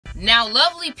Now,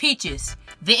 Lovely Peaches,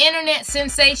 the internet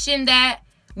sensation that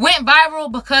went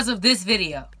viral because of this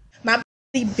video. My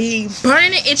be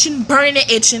burning and itching, burning and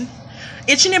itching.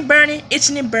 Itching and burning,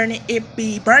 itching and burning. It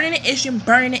be burning and itching,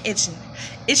 burning and itching.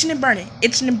 Itching and burning,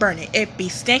 itching and burning. It be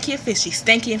stanky and fishy,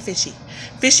 stanky and fishy.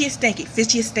 Fishy and stanky,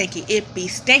 fishy and stanky. It be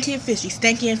stanky and fishy,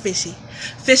 stanky and fishy.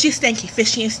 Fishy, stanky,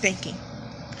 fishy and stanky.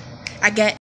 I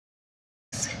got.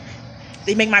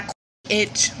 They make my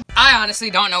itch. I honestly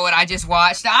don't know what I just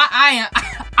watched. I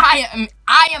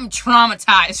am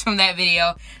traumatized from that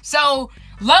video. So,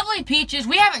 Lovely Peaches,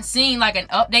 we haven't seen like an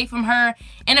update from her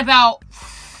in about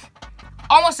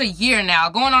almost a year now.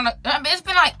 Going on, it's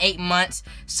been like 8 months.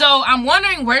 So, I'm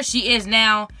wondering where she is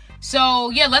now.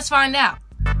 So, yeah, let's find out.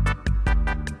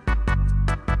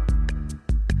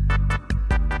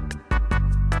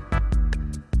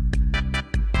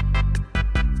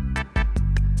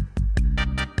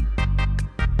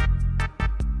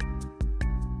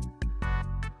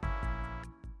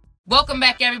 Welcome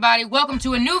back, everybody. Welcome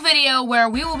to a new video where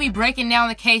we will be breaking down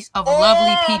the case of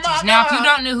Lovely Peaches. Now, if you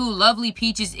don't know who Lovely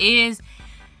Peaches is,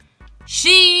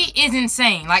 she is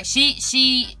insane. Like,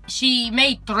 she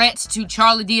made threats to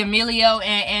Charli D'Amelio,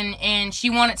 and she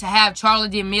wanted to have Charli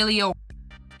D'Amelio,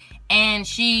 and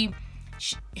she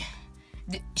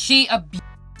abused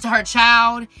her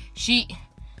child. She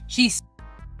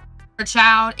her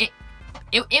child.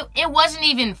 It wasn't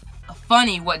even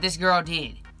funny what this girl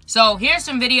did. So, here's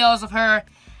some videos of her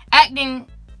acting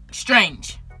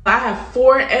strange. I have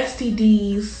 4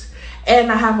 STDs and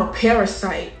I have a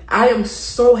parasite. I am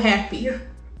so happy.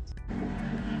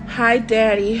 Hi,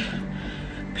 Daddy.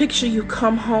 Picture you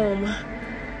come home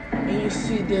and you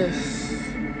see this.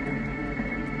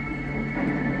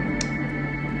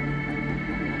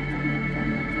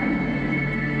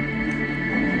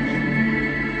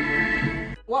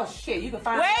 Well, shit, you can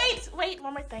find. Wait,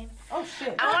 one more thing. Oh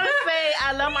shit. I want to say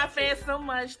I love my fans so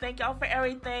much. Thank y'all for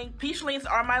everything. Peach links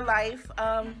are my life.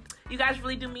 You guys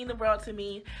really do mean the world to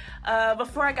me.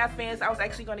 Before I got fans, I was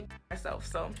actually going to kill myself.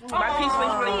 So my peach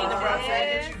links really mean the world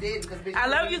to me. I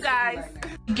love you guys.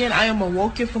 Again, I am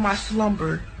awoken from my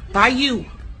slumber by you.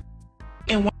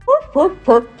 And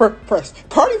press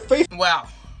party face. Wow,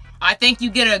 I think you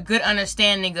get a good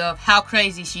understanding of how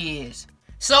crazy she is.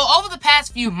 So over the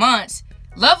past few months,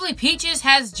 Lovely Peaches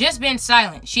has just been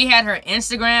silent. She had her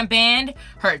Instagram banned,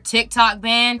 her TikTok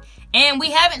banned, and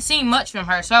we haven't seen much from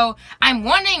her. So I'm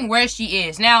wondering where she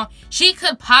is. Now, she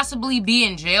could possibly be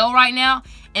in jail right now,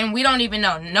 and we don't even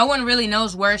know. No one really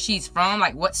knows where she's from,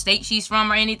 like what state she's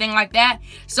from or anything like that.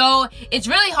 So it's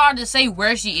really hard to say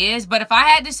where she is, but if I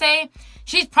had to say,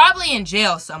 she's probably in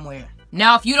jail somewhere.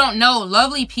 Now, if you don't know,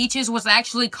 Lovely Peaches was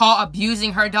actually caught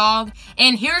abusing her dog,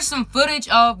 and here's some footage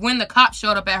of when the cops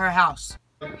showed up at her house.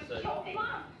 What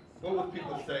would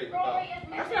people say about?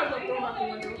 I feel like I'm throwing out the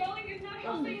window. You're yelling, you're not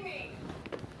helping me.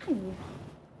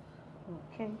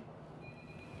 Okay.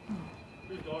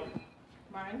 Whose dog?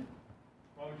 Mine.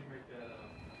 Why would you make that?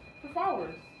 For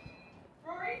followers.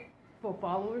 Rory? For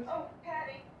followers? Oh,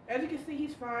 Patty. As you can see,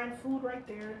 he's fine. Food right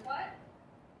there. What?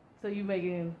 So you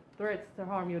making threats to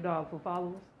harm your dog for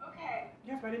followers? Okay.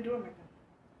 Yes, but I didn't do it like that.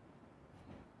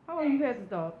 How long you had this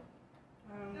dog?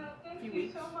 No, thank few you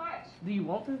weeks. so much. Do you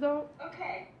want this dog?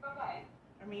 Okay, bye-bye.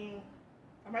 I mean,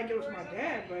 I might give it to my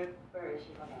dad, but Where is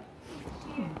she? Hold on.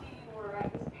 She is eating where I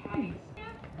was Patty's.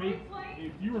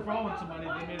 If you were following somebody,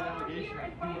 they made an allegation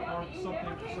that you would harm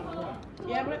something for someone.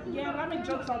 yeah, but I make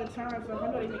jokes all the time, so I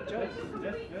know they make jokes.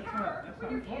 That's not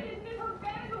funny. It's in her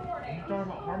bed in the morning. You talking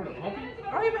about harming a puppy?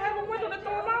 I don't even have a window to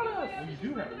throw him out of. Well, you do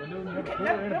have a window. You have a That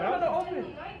door and a window balcony.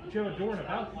 open. But you have a door and a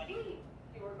balcony.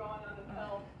 You were going on the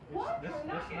pill. That's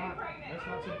not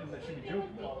something that should be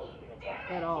joking about.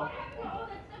 At all.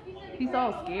 He's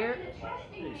all scared. Yeah,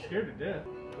 he's scared to death.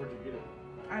 Where'd you get it?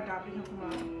 I adopted him from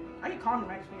I can call him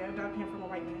actually. I adopted him from a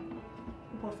white man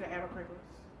who posted an ad on Craigslist.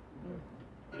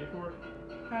 Pay for it?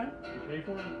 Huh? You pay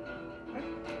for it?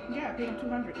 Yeah, I paid him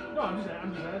 $200. No, I'm just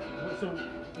asking. So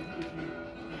if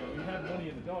you have money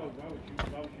in the dog, why would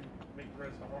you make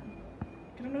threats to harm the dog?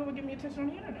 Because I know it would give me attention on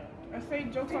the internet. I say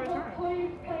jokes all the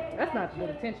time. That's not the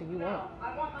attention you want.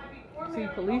 See,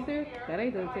 police here? That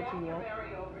ain't the attention you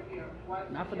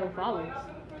want. Not for no followers.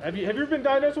 Have you ever been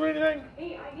diagnosed with anything?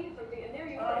 Hey, I need something, and there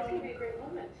you go. It's going to be a great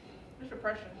moment. Just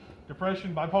depression.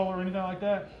 Depression, bipolar, or anything like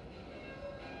that?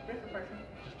 Just depression.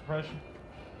 Just depression?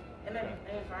 And then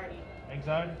anxiety.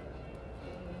 Anxiety?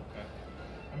 Okay.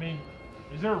 I mean,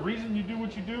 is there a reason you do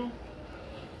what you do?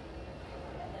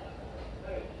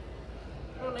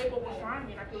 The label will sign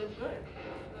me and I can live good.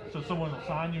 So someone will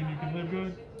sign you and you can live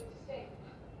good?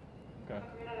 Okay.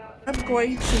 I'm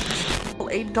going to kill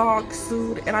a dog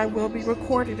soon, and I will be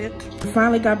recording it. I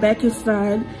finally got back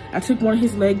inside. I took one of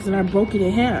his legs and I broke it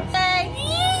in half.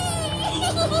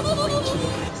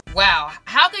 Wow,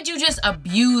 how could you just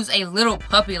abuse a little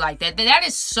puppy like that? That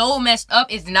is so messed up,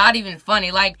 it's not even funny.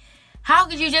 Like, how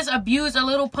could you just abuse a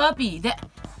little puppy?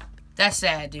 That's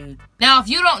sad, dude. Now, if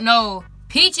you don't know,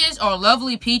 Peaches, or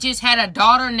Lovely Peaches, had a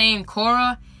daughter named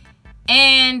Cora,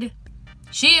 and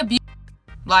she abused,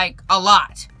 like, a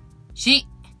lot. She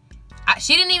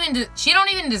don't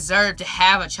even deserve to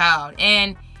have a child.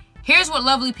 And here's what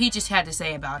Lovely Peaches had to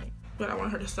say about it. But I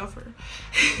want her to suffer.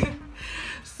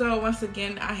 So once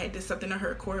again, I had did something to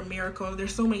her, Cora Miracle.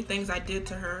 There's so many things I did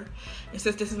to her. And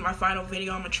since this is my final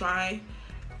video, I'm gonna try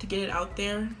to get it out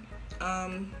there.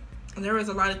 And there was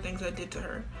a lot of things I did to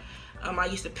her. I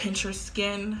used to pinch her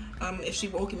skin. If she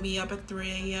woke me up at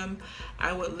 3 a.m.,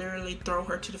 I would literally throw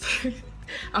her to the floor.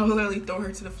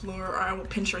 Or I would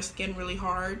pinch her skin really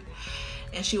hard,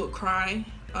 and she would cry.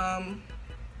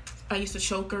 I used to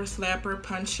choke her, slap her,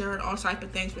 punch her, all type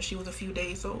of things when she was a few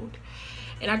days old.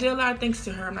 And I did a lot of things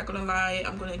to her. I'm not gonna lie.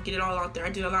 I'm gonna get it all out there. I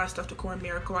did a lot of stuff to Cora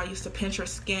Miracle. I used to pinch her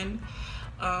skin.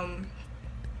 I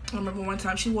remember one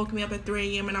time she woke me up at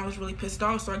 3 a.m. and I was really pissed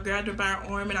off, so I grabbed her by her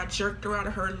arm and I jerked her out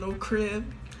of her little crib.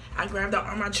 I grabbed her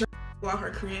arm, I jerked her out of her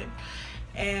crib,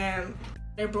 and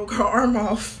it broke her arm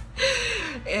off.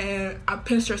 And I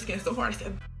pinched her skin so hard. I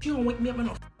said, "You don't wake me up at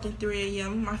no fucking 3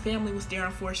 a.m. My family was there,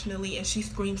 unfortunately, and she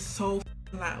screamed so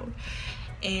loud.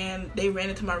 And they ran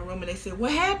into my room and they said,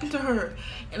 "What happened to her?"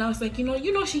 And I was like, you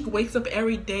know she wakes up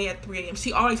every day at 3 a.m.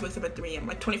 She always wakes up at 3 a.m.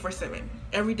 like 24/7.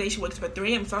 Every day she wakes up at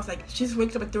 3 a.m. So I was like, she just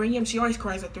wakes up at 3 a.m. She always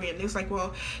cries at 3 a.m. They was like,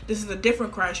 well, this is a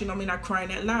different cry. She normally not crying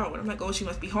that loud. I'm like, oh, she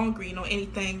must be hungry.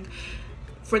 Anything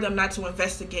for them not to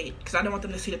investigate, because I didn't want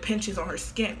them to see the pinches on her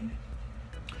skin.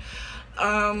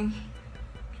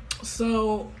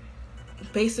 So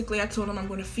basically I told them I'm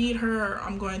going to feed her.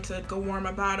 I'm going to go warm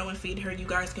a bottle and feed her. You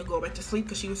guys can go back to sleep,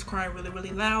 because she was crying really,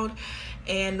 really loud.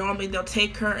 And normally they'll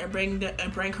take her and bring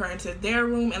her into their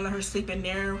room and let her sleep in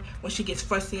there when she gets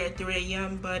fussy at 3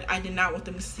 a.m. But I did not want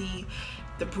them to see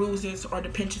the bruises or the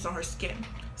pinches on her skin.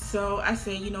 So I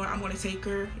said, you know what, I'm going to take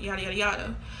her, yada, yada,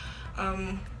 yada.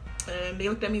 And they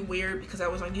looked at me weird because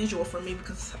that was unusual for me,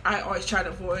 because I always try to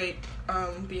avoid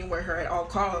being with her at all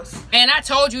costs. And I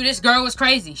told you this girl was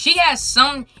crazy. She has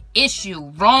some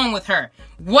issue wrong with her.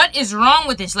 What is wrong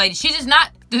with this lady? She does not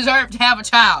deserve to have a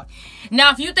child. Now,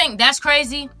 if you think that's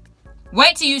crazy,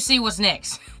 wait till you see what's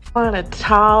next. I want a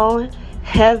tall,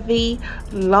 heavy,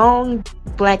 long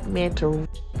black man to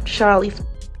Charlie's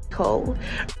hole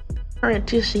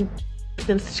until she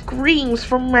and screams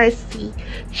for mercy.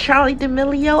 Charlie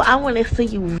D'Amelio, I want to see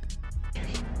you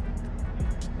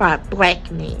by a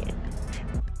black man.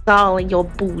 It's all in your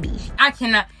booty. I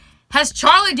cannot. Has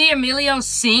Charlie D'Amelio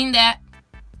seen that?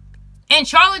 And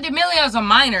Charlie D'Amelio's a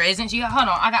minor, isn't she? Hold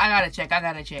on, I gotta check.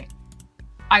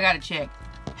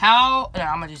 How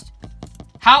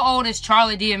old is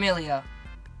Charlie D'Amelio?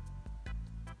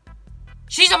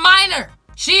 She's a minor.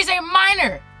 She's a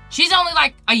minor. She's only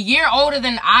like a year older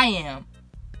than I am.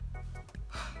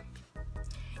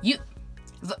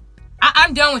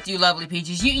 I'm done with you, Lovely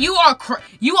Peaches. You are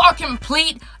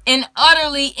complete and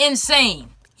utterly insane.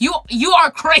 You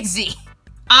are crazy.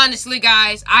 Honestly,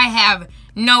 guys, I have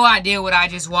no idea what I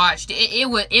just watched. It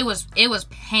was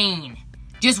pain.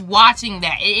 Just watching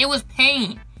that, it was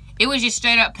pain. It was just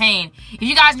straight up pain. If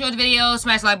you guys enjoyed the video,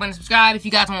 smash the like button, subscribe. If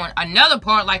you guys want another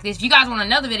part like this, if you guys want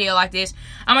another video like this,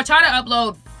 I'm gonna try to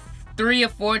upload 3 or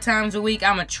 4 times a week.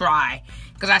 I'm gonna try,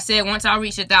 because I said once I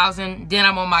reach 1,000, then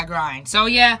I'm on my grind. So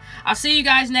yeah, I'll see you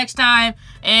guys next time,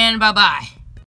 and bye-bye.